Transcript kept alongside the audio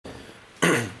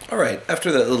All right,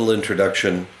 after that little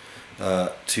introduction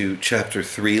to Chapter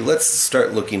 3, let's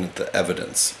start looking at the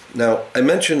evidence. Now, I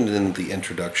mentioned in the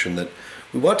introduction that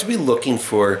we want to be looking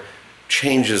for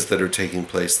changes that are taking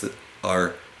place that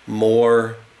are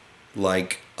more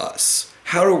like us.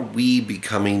 How are we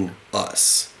becoming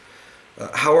us?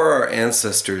 How are our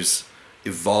ancestors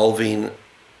evolving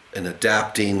and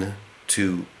adapting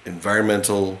to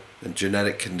environmental and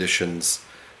genetic conditions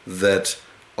that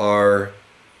are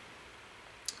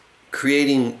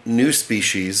creating new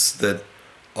species that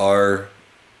are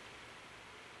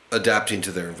adapting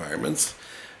to their environments,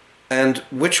 and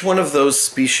which one of those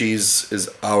species is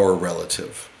our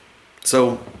relative?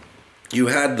 So you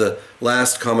had the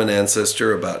last common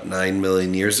ancestor about 9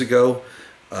 million years ago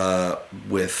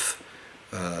with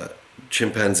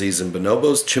chimpanzees and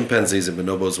bonobos. Chimpanzees and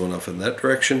bonobos went off in that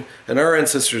direction, and our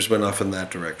ancestors went off in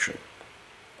that direction.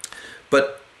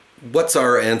 But what's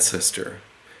our ancestor?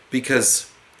 Because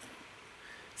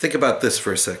think about this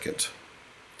for a second.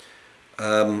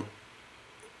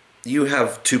 You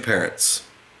have two parents,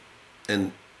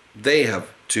 and they have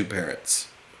two parents,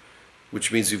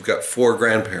 which means you've got four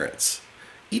grandparents.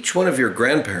 Each one of your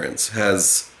grandparents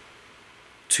has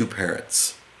two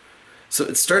parents. So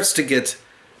it starts to get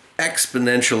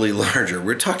exponentially larger.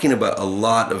 We're talking about a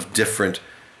lot of different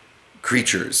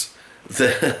creatures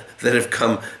that have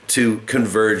come to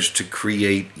converge to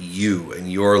create you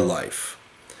and your life.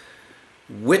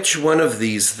 Which one of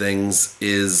these things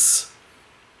is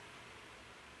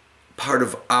part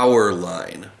of our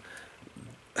line?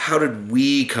 How did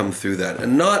we come through that?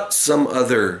 And not some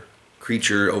other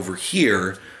creature over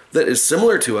here that is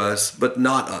similar to us, but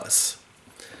not us.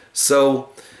 So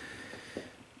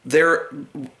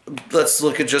let's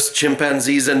look at just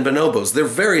chimpanzees and bonobos. They're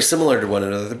very similar to one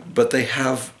another, but they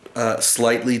have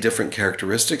slightly different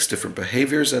characteristics, different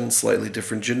behaviors, and slightly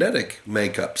different genetic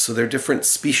makeup. So they're different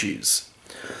species.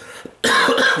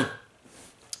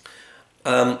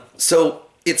 So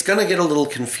it's going to get a little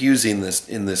confusing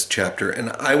in this chapter,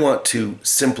 and I want to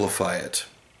simplify it.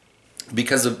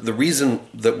 Because of the reason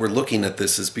that we're looking at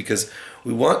this is because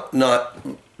we want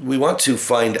to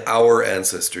find our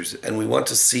ancestors, and we want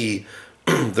to see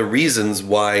the reasons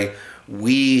why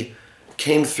we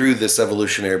came through this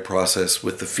evolutionary process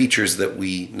with the features that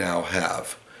we now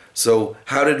have. So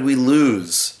how did we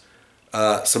lose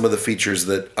some of the features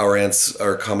that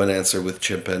our common ancestor with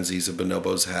chimpanzees and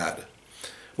bonobos had?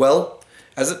 Well,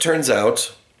 as it turns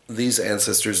out, these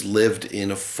ancestors lived in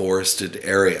a forested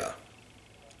area.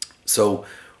 So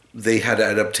they had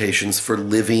adaptations for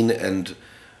living and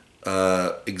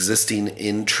existing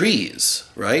in trees,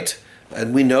 right?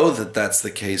 And we know that that's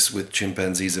the case with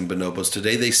chimpanzees and bonobos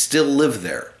today. They still live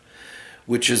there,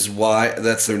 which is why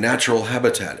that's their natural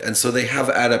habitat. And so they have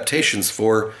adaptations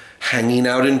for hanging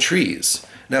out in trees.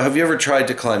 Now, have you ever tried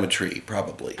to climb a tree?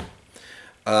 Probably.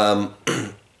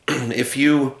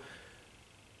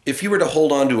 If you were to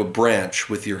hold on to a branch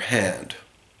with your hand,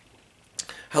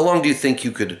 how long do you think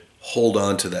you could hold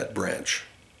on to that branch?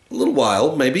 A little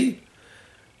while, maybe.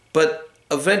 But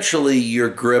eventually your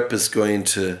grip is going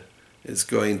to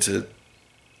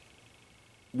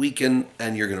weaken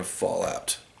and you're going to fall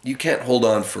out. You can't hold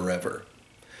on forever.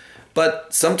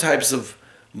 But some types of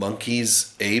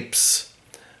monkeys, apes,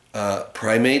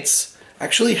 primates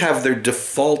actually have their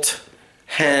default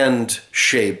hand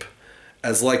shape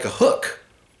as like a hook.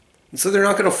 And so they're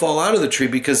not going to fall out of the tree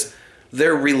because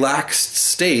their relaxed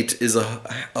state is a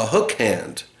hook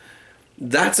hand.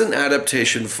 That's an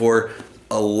adaptation for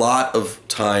a lot of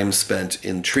time spent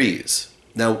in trees.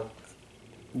 Now,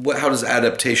 how does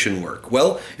adaptation work?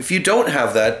 Well, if you don't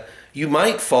have that, you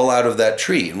might fall out of that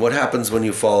tree. And what happens when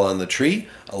you fall on the tree?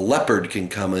 A leopard can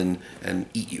come in and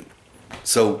eat you.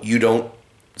 So you don't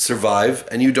survive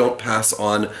and you don't pass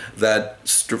on that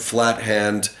flat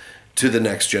hand to the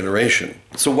next generation.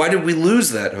 So why did we lose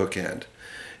that hook hand?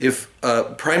 If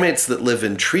primates that live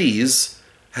in trees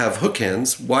have hook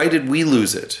hands, why did we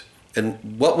lose it?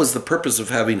 And what was the purpose of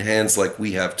having hands like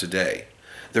we have today?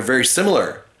 They're very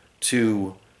similar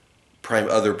to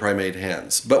other primate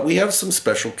hands, but we have some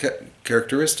special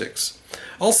characteristics.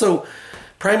 Also,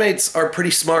 primates are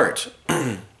pretty smart,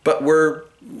 but we're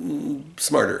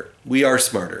smarter. We are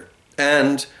smarter.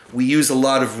 And we use a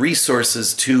lot of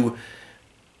resources to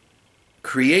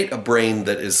create a brain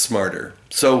that is smarter.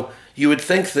 So you would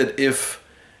think that if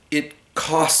it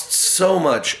costs so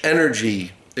much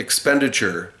energy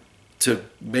expenditure to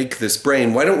make this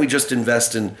brain, why don't we just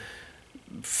invest in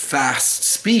fast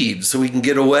speed so we can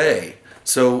get away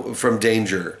from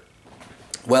danger?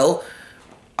 Well,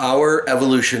 our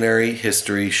evolutionary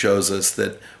history shows us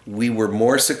that we were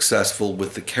more successful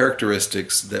with the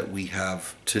characteristics that we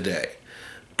have today.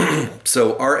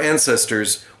 So our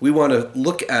ancestors, we want to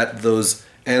look at those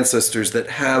ancestors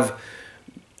that have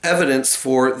evidence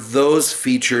for those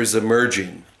features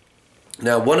emerging.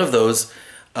 Now, one of those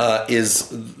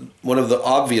one of the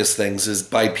obvious things is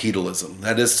bipedalism.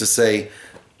 That is to say,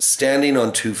 standing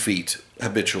on 2 feet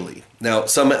habitually. Now,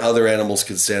 some other animals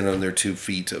can stand on their 2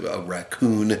 feet. A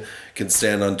raccoon can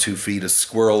stand on 2 feet. A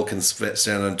squirrel can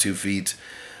stand on 2 feet.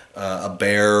 A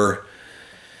bear.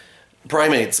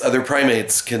 Other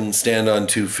primates can stand on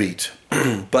 2 feet.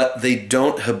 But they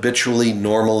don't habitually,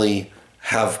 normally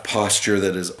have posture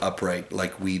that is upright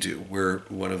like we do. We're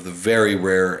one of the very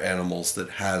rare animals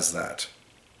that has that.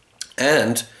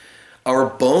 And our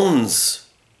bones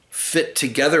fit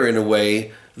together in a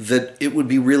way that it would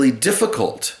be really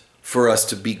difficult for us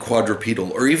to be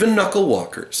quadrupedal or even knuckle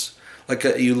walkers. Like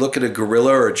you look at a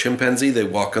gorilla or a chimpanzee, they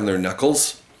walk on their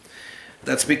knuckles.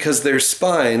 That's because their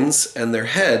spines and their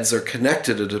heads are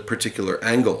connected at a particular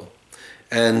angle.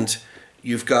 And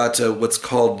you've got what's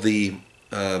called the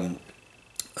foramen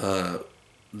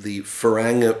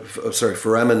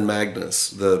magnus.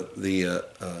 The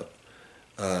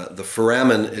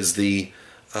foramen is the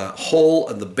hole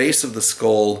at the base of the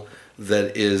skull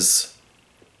that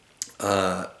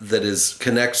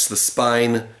connects the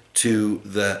spine to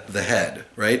the head,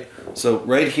 right? So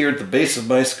right here at the base of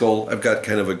my skull, I've got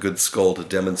kind of a good skull to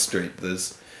demonstrate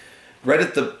this. Right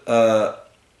at the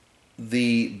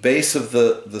base of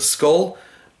the skull,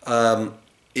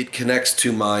 it connects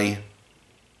to my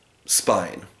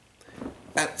spine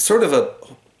at sort of a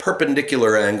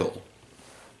perpendicular angle.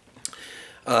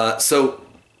 But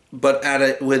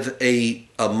with a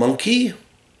monkey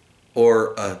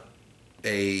or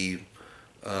a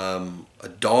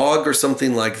dog or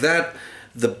something like that,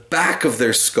 the back of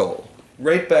their skull,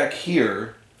 right back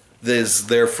here, is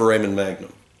their foramen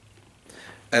magnum.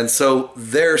 And so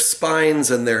their spines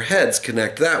and their heads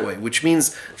connect that way, which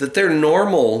means that their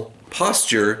normal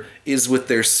posture is with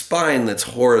their spine that's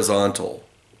horizontal,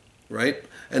 right?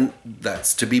 And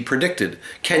that's to be predicted.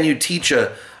 Can you teach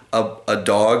a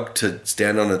dog to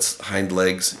stand on its hind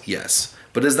legs? Yes.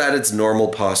 But is that its normal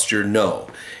posture? No.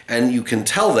 And you can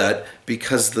tell that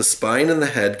because the spine and the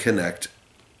head connect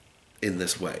in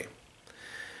this way.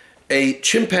 A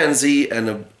chimpanzee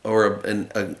and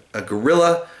a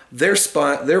gorilla, their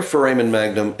foramen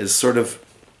magnum is sort of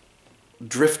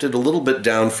drifted a little bit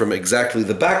down from exactly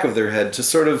the back of their head to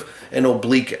sort of an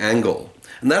oblique angle.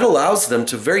 And that allows them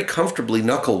to very comfortably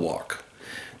knuckle walk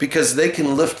because they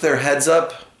can lift their heads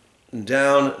up and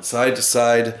down, side to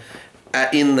side,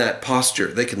 in that posture.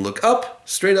 They can look up,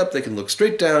 they can look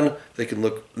straight down,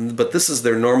 but this is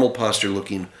their normal posture,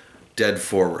 looking dead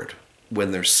forward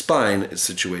when their spine is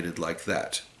situated like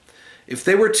that. If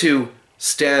they were to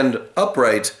stand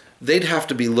upright, they'd have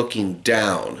to be looking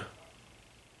down.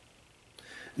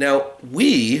 Now,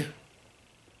 we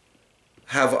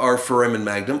have our foramen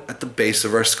magnum at the base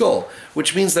of our skull,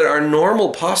 which means that our normal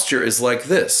posture is like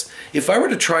this. If I were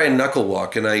to try a knuckle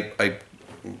walk, and I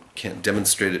can't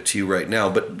demonstrate it to you right now,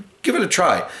 but give it a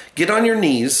try. Get on your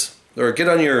knees, or get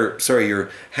on your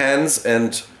hands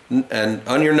and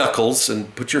on your knuckles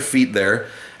and put your feet there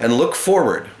and look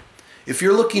forward. If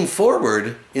you're looking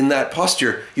forward in that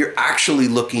posture, you're actually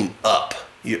looking up.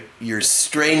 You're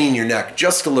straining your neck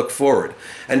just to look forward.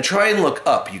 And try and look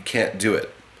up. You can't do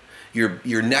it.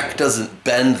 Your neck doesn't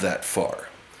bend that far.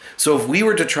 So if we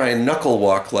were to try and knuckle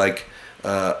walk like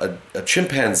a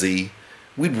chimpanzee,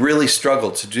 we'd really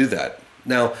struggle to do that.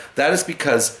 Now, that is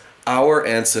because our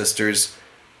ancestors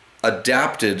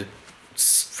adapted,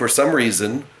 for some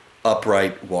reason,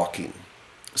 upright walking.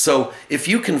 So if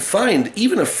you can find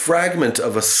even a fragment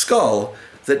of a skull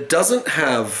that doesn't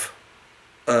have,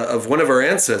 of one of our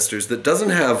ancestors, that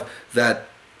doesn't have that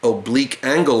oblique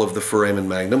angle of the foramen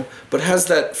magnum, but has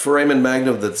that foramen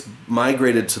magnum that's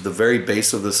migrated to the very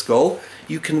base of the skull,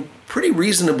 you can pretty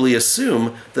reasonably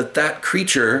assume that that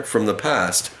creature from the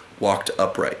past walked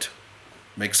upright.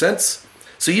 Make sense?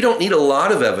 So you don't need a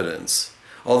lot of evidence,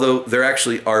 although there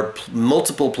actually are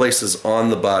multiple places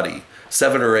on the body,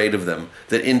 7 or 8 of them,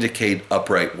 that indicate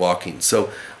upright walking.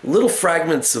 So little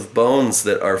fragments of bones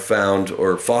that are found,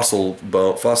 or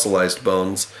fossilized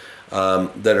bones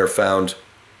that are found,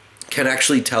 can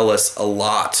actually tell us a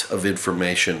lot of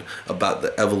information about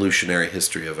the evolutionary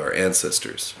history of our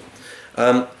ancestors.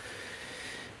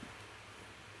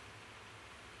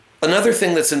 Another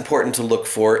thing that's important to look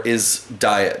for is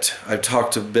diet. I've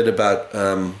talked a bit about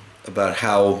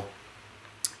how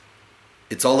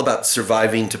it's all about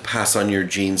surviving to pass on your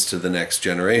genes to the next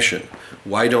generation.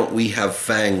 Why don't we have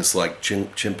fangs like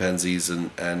chimpanzees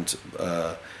and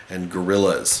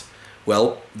gorillas?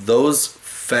 Well, those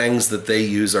fangs that they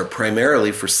use are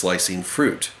primarily for slicing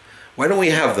fruit. Why don't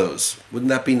we have those? Wouldn't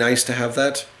that be nice to have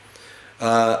that?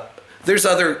 There's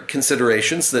other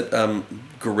considerations that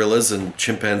gorillas and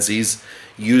chimpanzees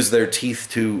use their teeth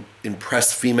to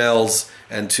impress females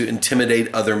and to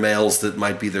intimidate other males that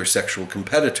might be their sexual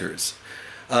competitors.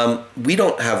 We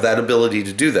don't have that ability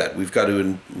to do that.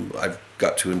 I've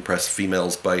got to impress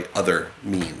females by other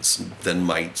means than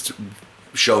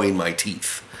showing my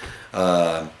teeth.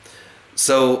 How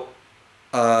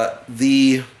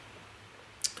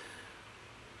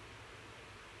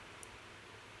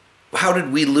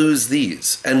did we lose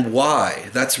these, and why?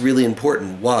 That's really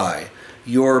important. Why?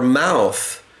 Your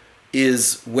mouth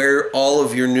is where all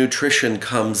of your nutrition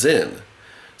comes in.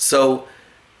 So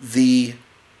a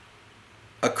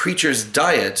creature's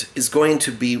diet is going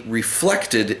to be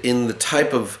reflected in the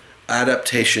type of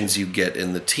adaptations you get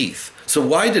in the teeth. So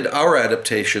why did our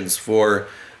adaptations for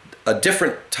a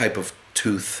different type of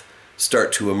tooth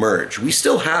start to emerge? We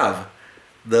still have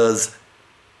those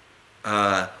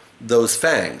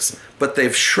fangs, but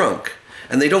they've shrunk,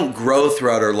 and they don't grow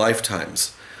throughout our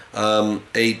lifetimes.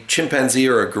 A chimpanzee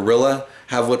or a gorilla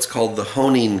have what's called the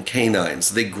honing canines.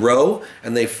 They grow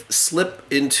and they slip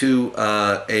into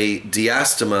a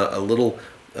diastema, a little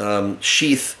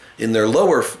sheath in their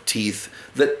lower teeth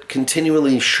that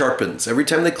continually sharpens. Every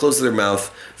time they close their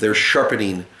mouth, they're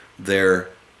sharpening their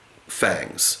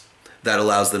fangs. That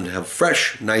allows them to have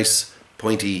fresh, nice,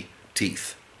 pointy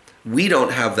teeth. We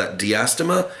don't have that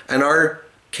diastema, and our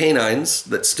canines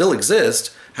that still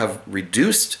exist have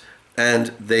reduced, and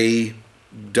they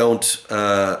don't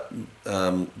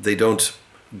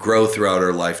grow throughout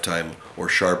our lifetime or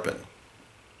sharpen.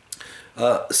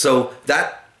 So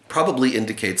that probably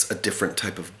indicates a different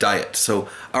type of diet. So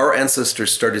our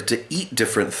ancestors started to eat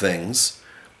different things,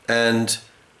 and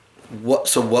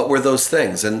what were those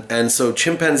things? And so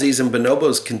chimpanzees and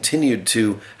bonobos continued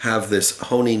to have this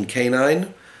honing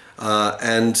canine,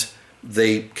 and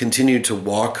they continued to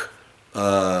walk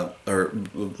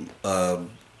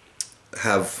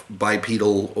have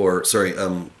bipedal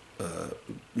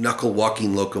knuckle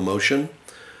walking locomotion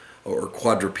or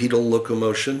quadrupedal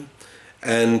locomotion.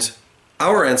 And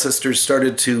our ancestors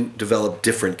started to develop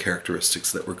different characteristics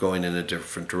that were going in a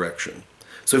different direction.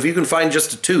 So if you can find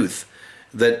just a tooth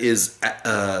that is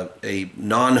a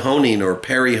non-honing or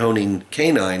peri-honing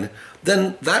canine,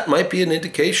 then that might be an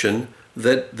indication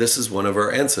that this is one of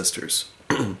our ancestors.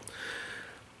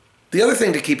 The other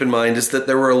thing to keep in mind is that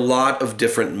there were a lot of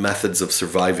different methods of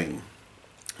surviving.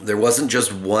 There wasn't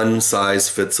just one size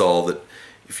fits all, that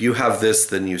if you have this,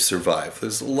 then you survive.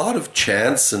 There's a lot of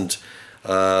chance and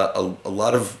a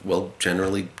lot of, well,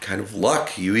 generally kind of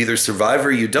luck. You either survive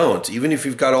or you don't. Even if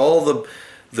you've got all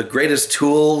the greatest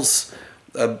tools,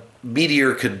 a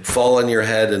meteor could fall on your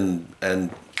head and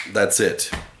that's it.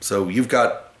 So you've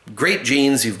got great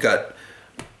genes, you've got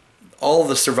all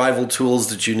the survival tools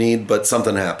that you need, but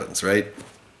something happens, right?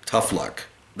 Tough luck.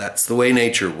 That's the way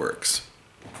nature works.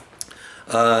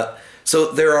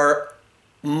 So there are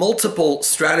multiple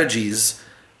strategies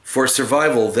for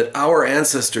survival that our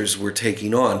ancestors were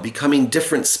taking on, becoming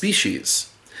different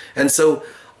species. And so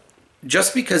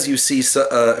just because you see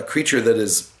a creature that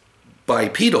is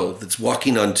bipedal, that's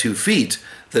walking on 2 feet,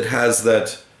 that has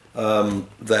that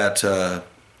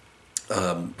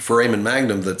foramen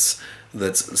magnum that's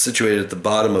situated at the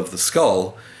bottom of the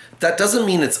skull, that doesn't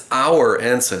mean it's our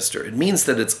ancestor. It means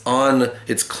that it's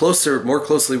more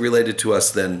closely related to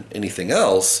us than anything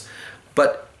else,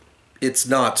 but it's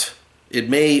not. It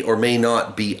may or may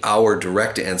not be our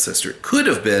direct ancestor. It could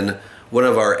have been one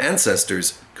of our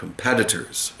ancestors'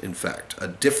 competitors, in fact, a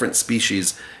different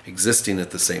species existing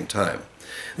at the same time.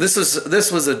 This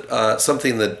was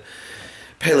something that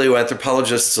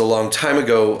paleoanthropologists a long time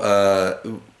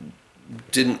ago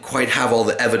didn't quite have all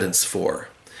the evidence for.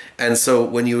 And so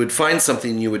when you would find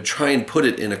something, you would try and put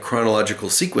it in a chronological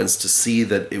sequence to see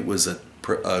that it was a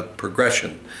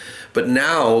progression. But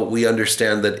now we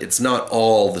understand that it's not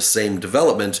all the same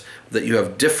development, that you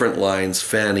have different lines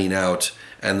fanning out,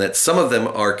 and that some of them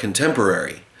are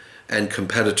contemporary and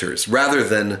competitors rather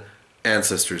than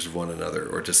ancestors of one another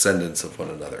or descendants of one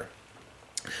another.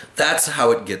 That's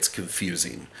how it gets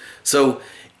confusing. So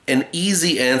an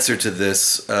easy answer to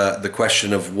this, the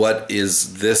question of what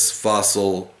is this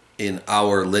fossil in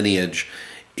our lineage,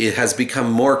 it has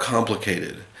become more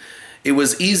complicated. It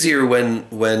was easier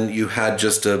when you had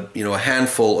just a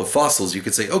handful of fossils. You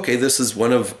could say, okay, this is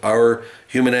one of our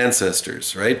human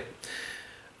ancestors, right?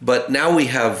 But now we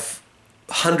have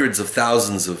hundreds of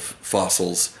thousands of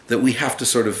fossils that we have to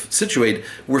sort of situate.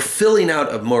 We're filling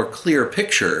out a more clear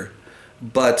picture,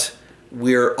 but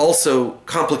we're also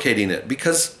complicating it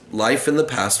because life in the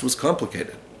past was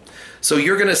complicated. So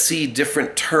you're going to see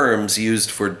different terms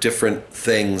used for different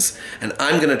things, and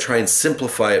I'm going to try and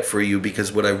simplify it for you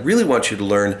because what I really want you to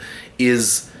learn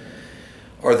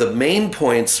are the main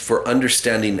points for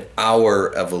understanding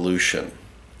our evolution,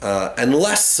 and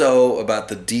less so about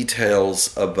the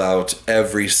details about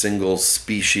every single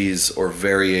species or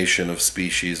variation of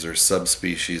species or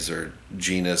subspecies or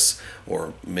genus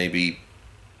or maybe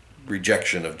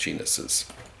rejection of genuses.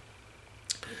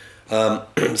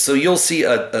 So you'll see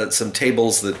some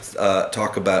tables that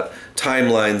talk about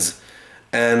timelines,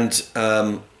 and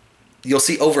you'll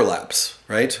see overlaps,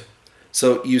 right?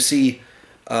 So you see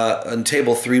on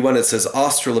table 3.1 it says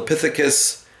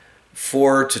Australopithecus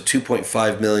 4 to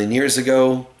 2.5 million years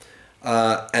ago,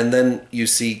 and then you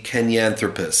see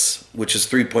Kenyanthropus, which is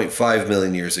 3.5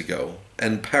 million years ago,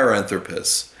 and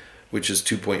Paranthropus, which is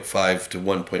 2.5 to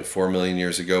 1.4 million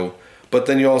years ago. But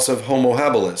then you also have Homo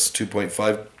habilis,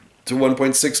 2.5 to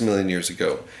 1.6 million years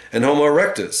ago, and Homo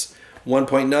erectus,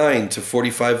 1.9 to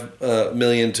 45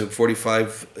 million to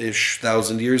 45-ish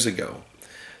thousand years ago.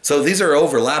 So these are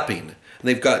overlapping, and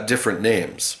they've got different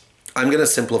names. I'm going to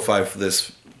simplify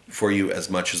this for you as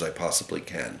much as I possibly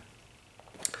can.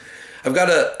 I've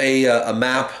got a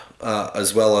map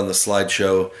as well on the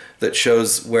slideshow that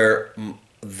shows where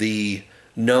the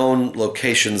known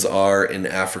locations are in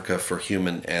Africa for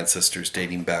human ancestors,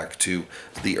 dating back to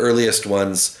the earliest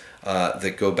ones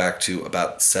that go back to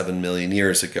about 7 million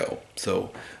years ago.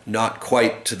 So not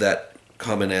quite to that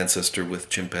common ancestor with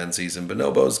chimpanzees and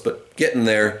bonobos, but getting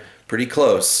there, pretty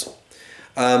close.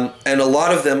 And a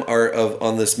lot of them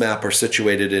on this map are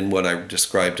situated in what I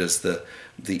described as the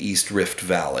East Rift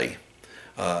Valley.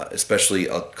 Especially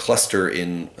a cluster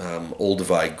in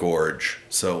Olduvai Gorge.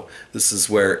 So this is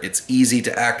where it's easy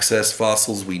to access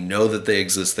fossils. We know that they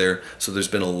exist there, so there's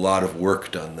been a lot of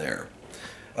work done there.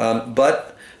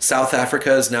 But South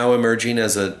Africa is now emerging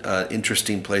as an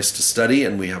interesting place to study,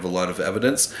 and we have a lot of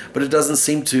evidence, but it doesn't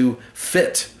seem to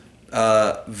fit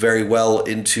very well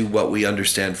into what we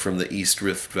understand from the East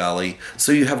Rift Valley.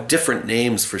 So you have different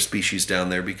names for species down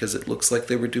there because it looks like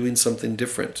they were doing something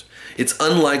different. It's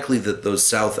unlikely that those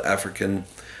South African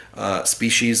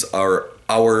species are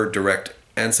our direct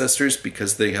ancestors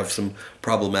because they have some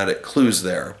problematic clues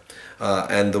there.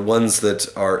 And the ones that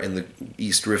are in the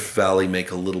East Rift Valley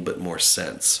make a little bit more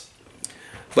sense.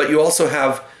 But you also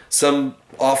have some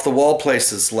off-the-wall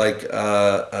places like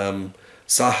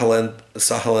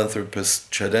Sahelanthropus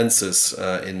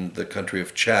chadensis in the country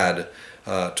of Chad.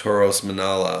 Toros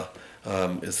Manala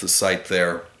is the site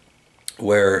there,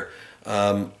 where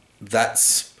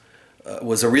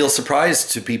was a real surprise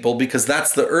to people because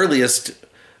that's the earliest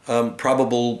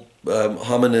probable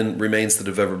hominin remains that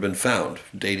have ever been found,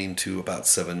 dating to about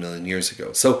 7 million years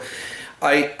ago. So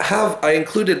I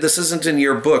included, this isn't in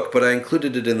your book, but I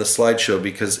included it in the slideshow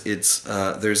because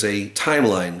there's a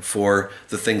timeline for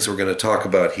the things we're going to talk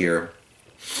about here.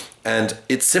 And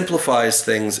it simplifies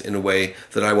things in a way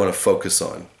that I want to focus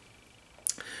on.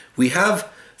 We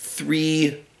have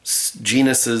 3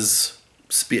 genuses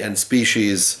and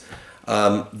species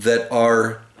that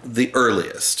are the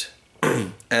earliest.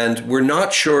 And we're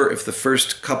not sure if the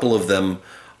first couple of them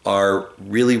are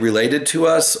really related to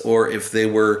us or if they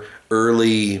were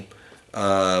early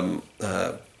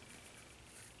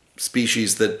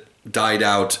species that died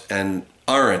out and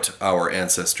aren't our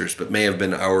ancestors, but may have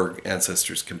been our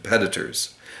ancestors'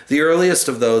 competitors. The earliest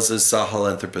of those is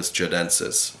Sahelanthropus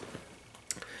chadensis,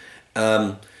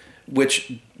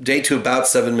 which date to about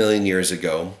 7 million years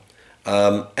ago.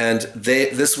 And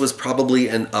this was probably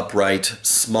an upright,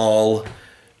 small,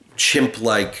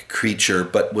 chimp-like creature,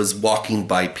 but was walking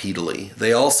bipedally.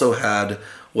 They also had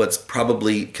what's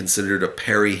probably considered a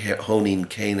peri-honing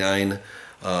canine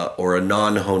or a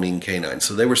non-honing canine.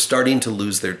 So they were starting to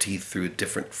lose their teeth through a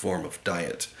different form of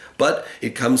diet. But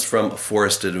it comes from a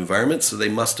forested environment, so they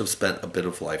must have spent a bit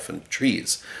of life in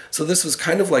trees. So this was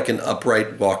kind of like an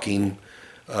upright walking,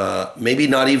 maybe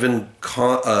not even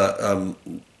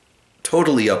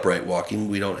totally upright walking.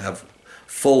 We don't have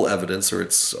full evidence, or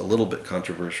it's a little bit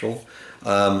controversial.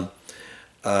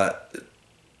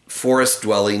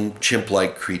 Forest-dwelling,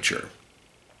 chimp-like creature.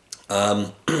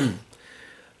 The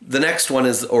next one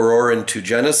is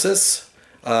Aurorantugenesis,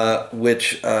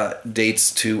 which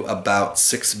dates to about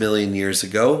 6 million years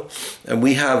ago. And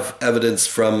we have evidence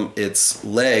from its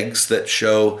legs that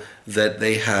show that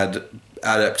they had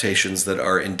adaptations that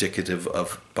are indicative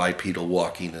of bipedal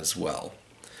walking as well.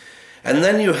 And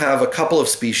then you have a couple of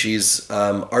species,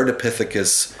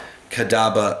 Ardipithecus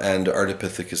cadaba and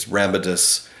Ardipithecus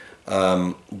ramidus,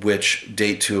 which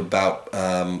date to about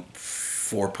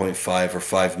 4.5 or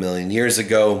 5 million years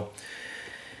ago.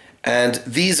 And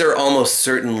these are almost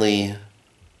certainly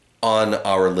on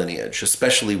our lineage,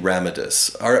 especially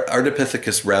Ramidus.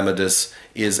 Ardipithecus ramidus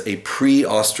is a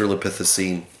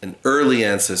pre-Australopithecine, an early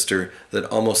ancestor that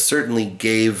almost certainly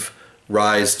gave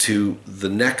rise to the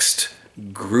next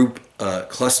group,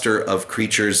 cluster of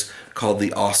creatures called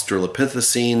the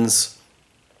Australopithecines.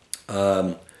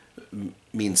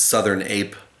 Means southern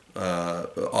ape.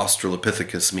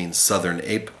 Australopithecus means southern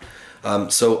ape.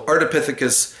 So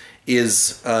Ardipithecus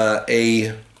is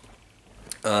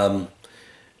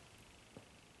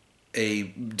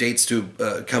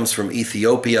comes from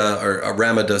Ethiopia, or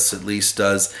Ramidus at least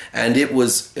does, and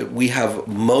we have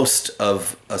most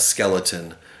of a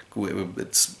skeleton.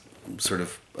 It's sort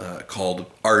of called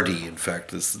Ardi. In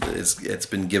fact, it's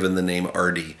been given the name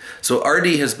Ardi. So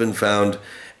Ardi has been found,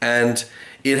 and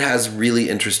it has really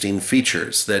interesting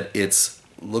features. That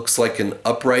looks like an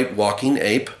upright walking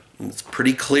ape. It's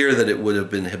pretty clear that it would have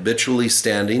been habitually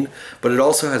standing, but it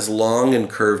also has long and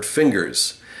curved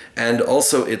fingers. And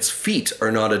also its feet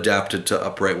are not adapted to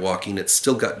upright walking. It's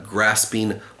still got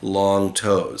grasping long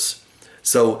toes.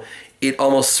 So it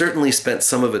almost certainly spent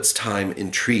some of its time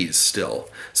in trees still.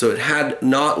 So it had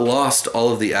not lost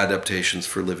all of the adaptations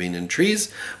for living in trees,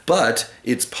 but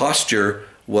its posture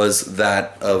was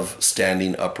that of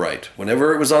standing upright.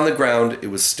 Whenever it was on the ground, it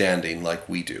was standing like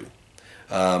we do.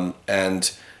 But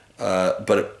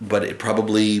it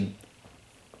probably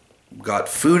got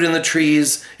food in the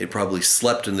trees. It probably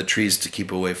slept in the trees to keep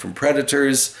away from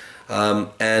predators.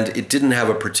 And it didn't have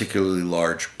a particularly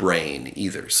large brain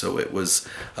either. So it was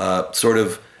sort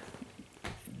of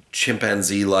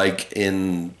chimpanzee-like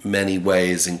in many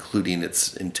ways, including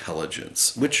its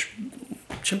intelligence, which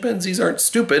chimpanzees aren't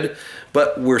stupid,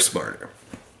 but we're smarter.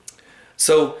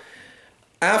 So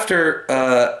after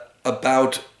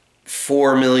about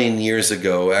 4 million years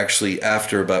ago, actually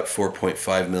after about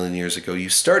 4.5 million years ago, you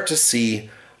start to see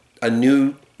a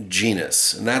new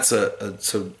genus. And that's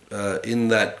in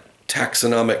that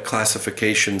taxonomic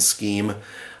classification scheme,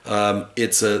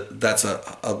 that's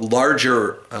a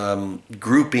larger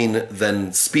grouping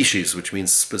than species, which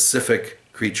means specific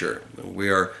creature. We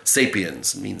are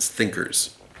sapiens, means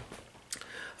thinkers.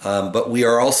 But we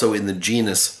are also in the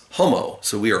genus Homo,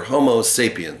 so we are Homo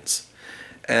sapiens.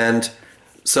 And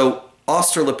so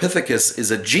Australopithecus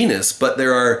is a genus, but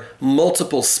there are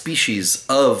multiple species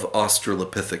of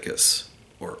Australopithecus,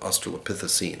 or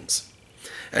Australopithecines.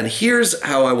 And here's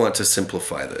how I want to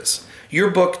simplify this.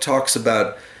 Your book talks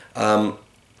about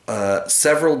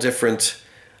several different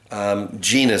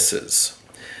genuses,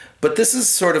 but this is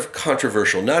sort of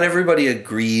controversial. Not everybody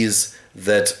agrees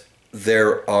that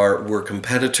were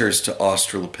competitors to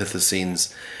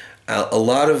Australopithecines. A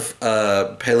lot of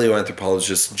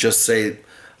paleoanthropologists just say,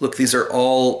 look, these are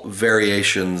all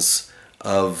variations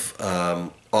of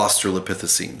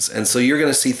Australopithecines. And so you're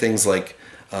going to see things like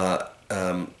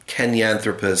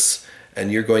Kenyanthropus,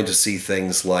 and you're going to see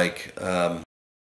things like